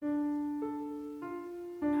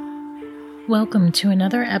Welcome to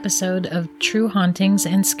another episode of True Hauntings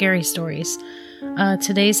and Scary Stories.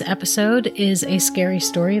 Today's episode is a scary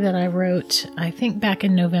story that I wrote, I think, back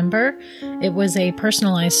in November. It was a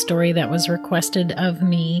personalized story that was requested of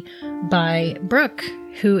me by Brooke,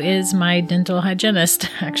 who is my dental hygienist,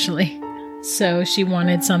 actually. So she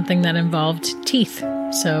wanted something that involved teeth.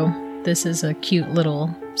 So this is a cute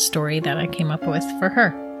little story that I came up with for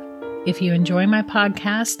her. If you enjoy my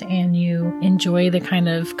podcast and you enjoy the kind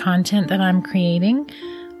of content that I'm creating,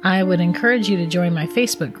 I would encourage you to join my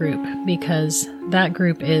Facebook group because that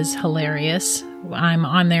group is hilarious. I'm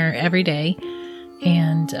on there every day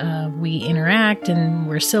and we interact and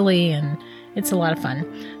we're silly and it's a lot of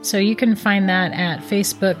fun. So you can find that at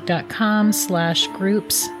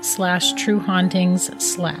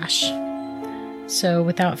facebook.com/groups/truehauntings/. So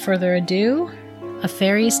without further ado, A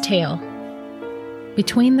Fairy's Tale.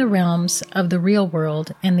 Between the realms of the real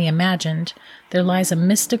world and the imagined, there lies a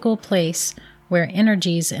mystical place where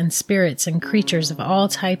energies and spirits and creatures of all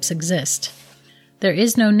types exist. There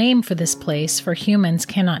is no name for this place, for humans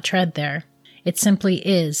cannot tread there. It simply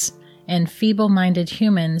is, and feeble-minded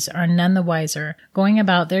humans are none the wiser, going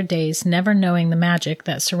about their days never knowing the magic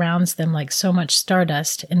that surrounds them like so much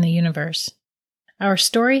stardust in the universe. Our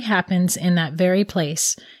story happens in that very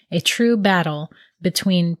place, a true battle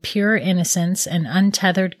between pure innocence and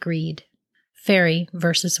untethered greed. Fairy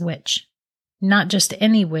versus witch. Not just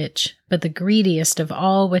any witch, but the greediest of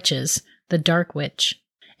all witches, the Dark Witch.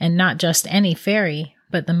 And not just any fairy,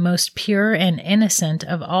 but the most pure and innocent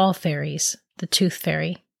of all fairies, the Tooth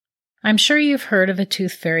Fairy. I'm sure you've heard of a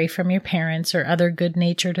tooth fairy from your parents or other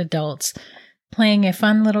good-natured adults playing a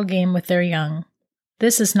fun little game with their young.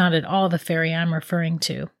 This is not at all the fairy I'm referring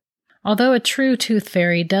to. Although a true tooth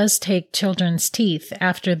fairy does take children's teeth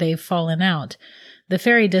after they've fallen out, the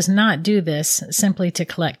fairy does not do this simply to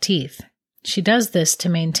collect teeth. She does this to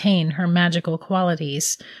maintain her magical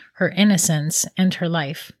qualities, her innocence, and her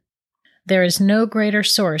life. There is no greater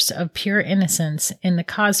source of pure innocence in the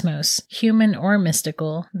cosmos, human or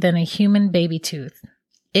mystical, than a human baby tooth.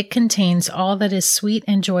 It contains all that is sweet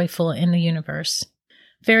and joyful in the universe.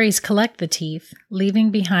 Fairies collect the teeth,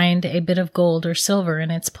 leaving behind a bit of gold or silver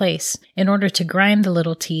in its place, in order to grind the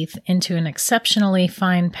little teeth into an exceptionally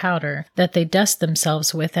fine powder that they dust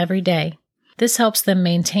themselves with every day. This helps them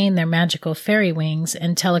maintain their magical fairy wings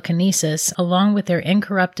and telekinesis along with their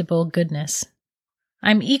incorruptible goodness.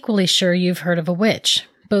 I'm equally sure you've heard of a witch,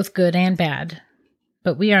 both good and bad.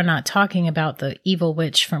 But we are not talking about the evil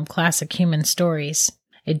witch from classic human stories.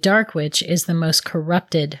 A dark witch is the most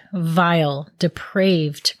corrupted, vile,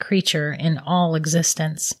 depraved creature in all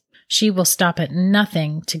existence. She will stop at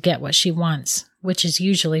nothing to get what she wants, which is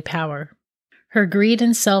usually power. Her greed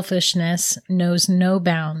and selfishness knows no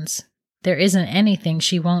bounds. There isn't anything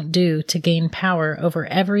she won't do to gain power over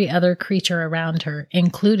every other creature around her,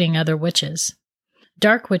 including other witches.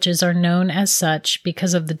 Dark witches are known as such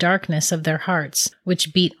because of the darkness of their hearts,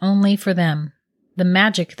 which beat only for them. The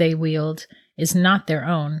magic they wield is not their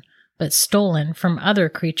own, but stolen from other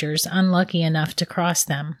creatures unlucky enough to cross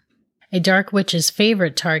them. A dark witch's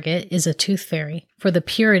favorite target is a tooth fairy, for the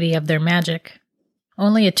purity of their magic.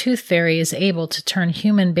 Only a tooth fairy is able to turn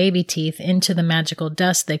human baby teeth into the magical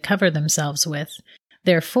dust they cover themselves with.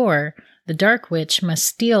 Therefore, the dark witch must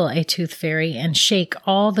steal a tooth fairy and shake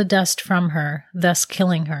all the dust from her, thus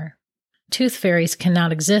killing her. Tooth fairies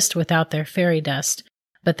cannot exist without their fairy dust,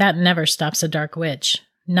 but that never stops a dark witch.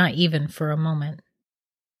 Not even for a moment.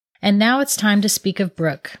 And now it's time to speak of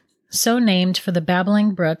Brooke, so named for the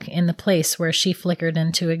babbling brook in the place where she flickered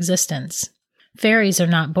into existence. Fairies are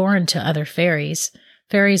not born to other fairies.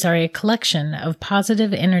 Fairies are a collection of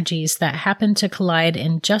positive energies that happen to collide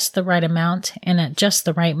in just the right amount and at just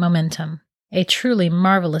the right momentum. A truly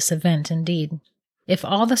marvelous event indeed. If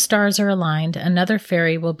all the stars are aligned, another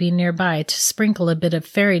fairy will be nearby to sprinkle a bit of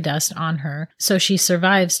fairy dust on her, so she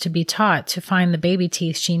survives to be taught to find the baby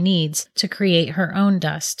teeth she needs to create her own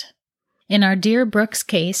dust. In our dear Brooke's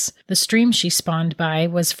case, the stream she spawned by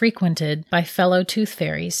was frequented by fellow tooth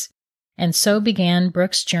fairies, and so began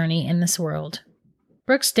Brooke's journey in this world.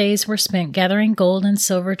 Brooke's days were spent gathering gold and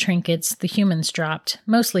silver trinkets the humans dropped,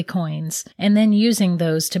 mostly coins, and then using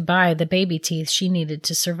those to buy the baby teeth she needed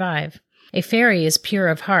to survive. A fairy is pure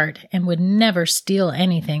of heart and would never steal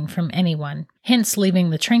anything from anyone, hence leaving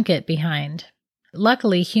the trinket behind.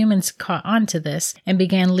 Luckily, humans caught on to this and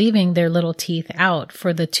began leaving their little teeth out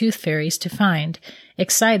for the tooth fairies to find,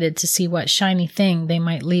 excited to see what shiny thing they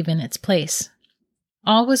might leave in its place.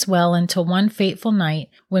 All was well until one fateful night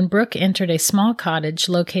when Brooke entered a small cottage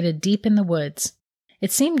located deep in the woods.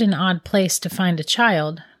 It seemed an odd place to find a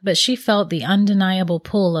child, but she felt the undeniable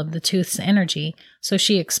pull of the tooth's energy, so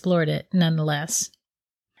she explored it nonetheless.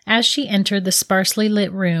 As she entered the sparsely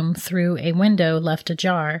lit room through a window left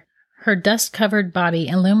ajar, her dust-covered body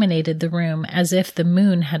illuminated the room as if the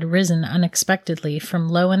moon had risen unexpectedly from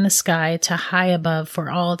low in the sky to high above for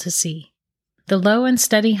all to see. The low and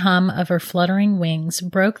steady hum of her fluttering wings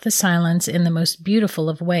broke the silence in the most beautiful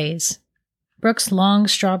of ways. Brooke's long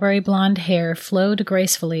strawberry blonde hair flowed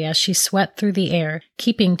gracefully as she swept through the air,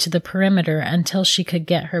 keeping to the perimeter until she could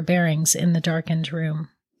get her bearings in the darkened room.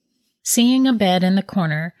 Seeing a bed in the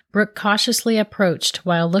corner, Brooke cautiously approached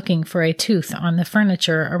while looking for a tooth on the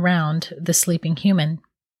furniture around the sleeping human.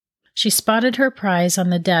 She spotted her prize on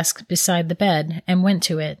the desk beside the bed and went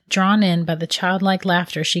to it, drawn in by the childlike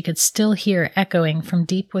laughter she could still hear echoing from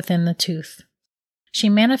deep within the tooth. She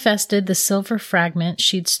manifested the silver fragment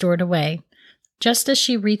she'd stored away. Just as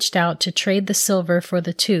she reached out to trade the silver for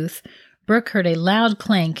the tooth, Brooke heard a loud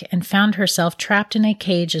clank and found herself trapped in a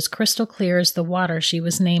cage as crystal clear as the water she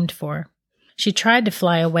was named for. She tried to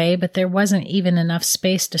fly away, but there wasn't even enough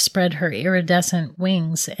space to spread her iridescent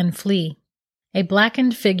wings and flee. A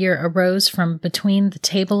blackened figure arose from between the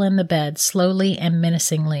table and the bed, slowly and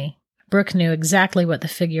menacingly. Brooke knew exactly what the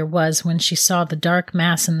figure was when she saw the dark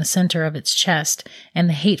mass in the center of its chest and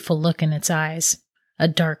the hateful look in its eyes. A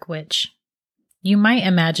dark witch. You might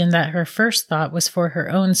imagine that her first thought was for her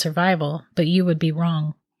own survival, but you would be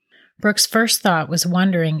wrong. Brooke's first thought was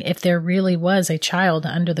wondering if there really was a child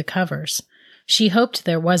under the covers. She hoped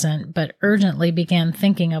there wasn't, but urgently began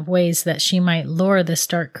thinking of ways that she might lure this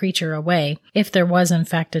dark creature away, if there was in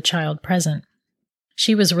fact a child present.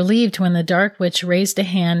 She was relieved when the dark witch raised a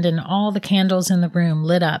hand and all the candles in the room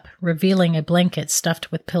lit up, revealing a blanket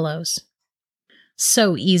stuffed with pillows.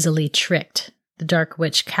 So easily tricked, the dark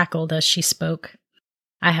witch cackled as she spoke.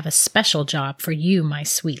 I have a special job for you, my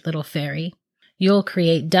sweet little fairy. You'll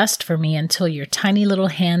create dust for me until your tiny little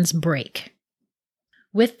hands break.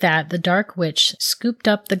 With that, the dark witch scooped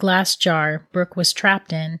up the glass jar Brooke was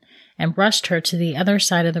trapped in and rushed her to the other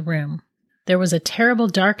side of the room. There was a terrible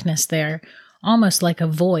darkness there, almost like a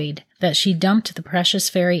void, that she dumped the precious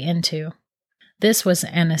fairy into. This was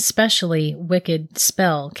an especially wicked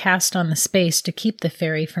spell cast on the space to keep the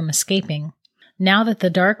fairy from escaping. Now that the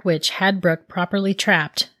dark witch had Brooke properly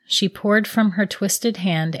trapped, she poured from her twisted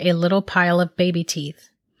hand a little pile of baby teeth.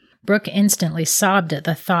 Brooke instantly sobbed at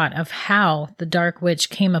the thought of how the dark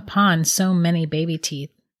witch came upon so many baby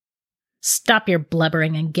teeth. Stop your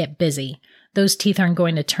blubbering and get busy. Those teeth aren't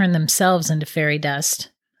going to turn themselves into fairy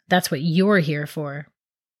dust. That's what you're here for.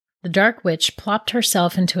 The dark witch plopped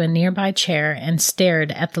herself into a nearby chair and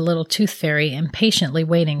stared at the little tooth fairy, impatiently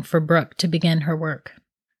waiting for Brooke to begin her work.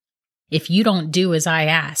 If you don't do as I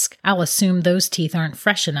ask, I'll assume those teeth aren't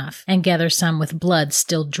fresh enough and gather some with blood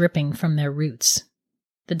still dripping from their roots.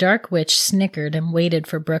 The dark witch snickered and waited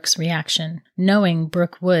for Brooke's reaction, knowing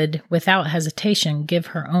Brooke would, without hesitation, give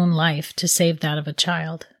her own life to save that of a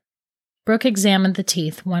child. Brooke examined the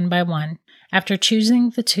teeth one by one. After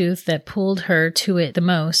choosing the tooth that pulled her to it the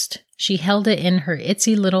most, she held it in her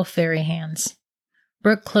itsy little fairy hands.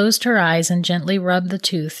 Brooke closed her eyes and gently rubbed the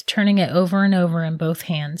tooth, turning it over and over in both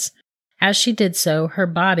hands. As she did so, her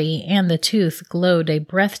body and the tooth glowed a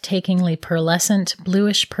breathtakingly pearlescent,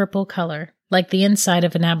 bluish-purple color, like the inside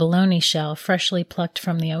of an abalone shell freshly plucked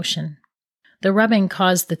from the ocean. The rubbing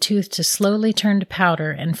caused the tooth to slowly turn to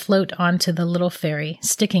powder and float onto the little fairy,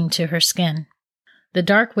 sticking to her skin. The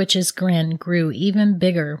dark witch's grin grew even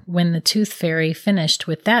bigger when the tooth fairy finished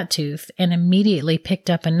with that tooth and immediately picked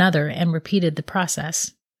up another and repeated the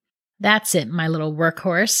process. That's it, my little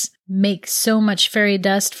workhorse. Make so much fairy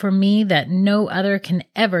dust for me that no other can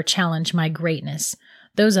ever challenge my greatness.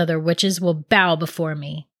 Those other witches will bow before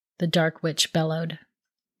me, the dark witch bellowed.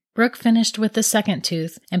 Brooke finished with the second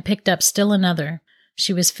tooth and picked up still another.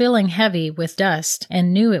 She was feeling heavy with dust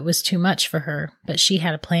and knew it was too much for her, but she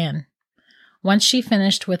had a plan. Once she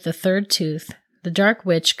finished with the third tooth, the dark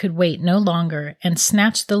witch could wait no longer and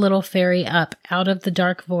snatched the little fairy up out of the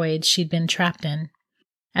dark void she'd been trapped in.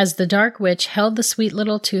 As the dark witch held the sweet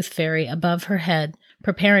little tooth fairy above her head,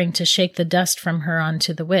 preparing to shake the dust from her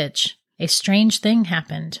onto the witch, a strange thing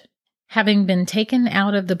happened. Having been taken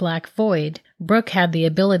out of the black void, Brooke had the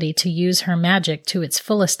ability to use her magic to its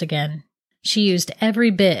fullest again. She used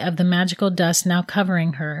every bit of the magical dust now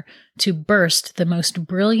covering her to burst the most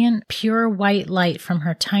brilliant, pure white light from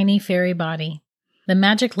her tiny fairy body. The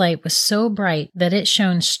magic light was so bright that it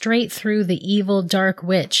shone straight through the evil dark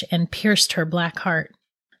witch and pierced her black heart.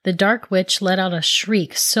 The dark witch let out a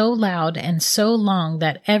shriek so loud and so long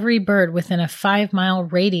that every bird within a 5-mile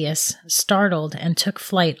radius startled and took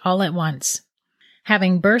flight all at once.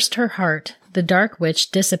 Having burst her heart, the Dark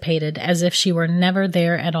Witch dissipated as if she were never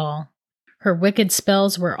there at all. Her wicked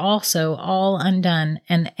spells were also all undone,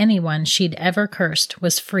 and anyone she'd ever cursed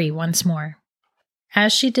was free once more.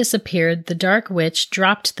 As she disappeared, the Dark Witch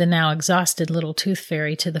dropped the now exhausted little Tooth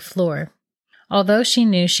Fairy to the floor. Although she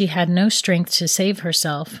knew she had no strength to save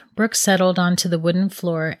herself, Brooke settled onto the wooden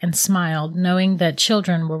floor and smiled, knowing that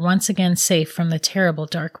children were once again safe from the terrible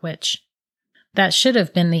Dark Witch. That should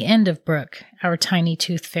have been the end of Brooke, our tiny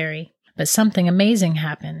Tooth Fairy, but something amazing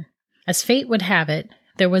happened. As fate would have it,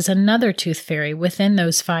 there was another Tooth Fairy within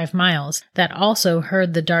those 5 miles that also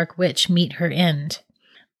heard the Dark Witch meet her end.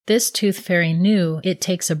 This Tooth Fairy knew it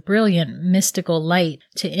takes a brilliant, mystical light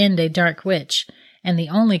to end a Dark Witch, and the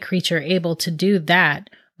only creature able to do that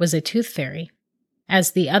was a Tooth Fairy.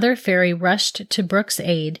 As the other fairy rushed to Brooke's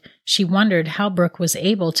aid, she wondered how Brooke was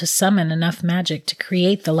able to summon enough magic to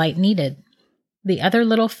create the light needed. The other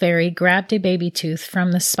little fairy grabbed a baby tooth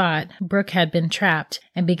from the spot Brooke had been trapped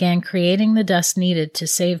and began creating the dust needed to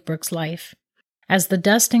save Brooke's life. As the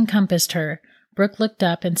dust encompassed her, Brooke looked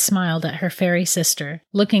up and smiled at her fairy sister,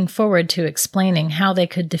 looking forward to explaining how they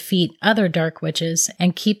could defeat other dark witches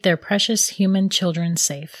and keep their precious human children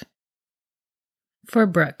safe. For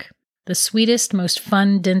Brooke, the sweetest, most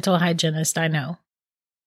fun dental hygienist I know.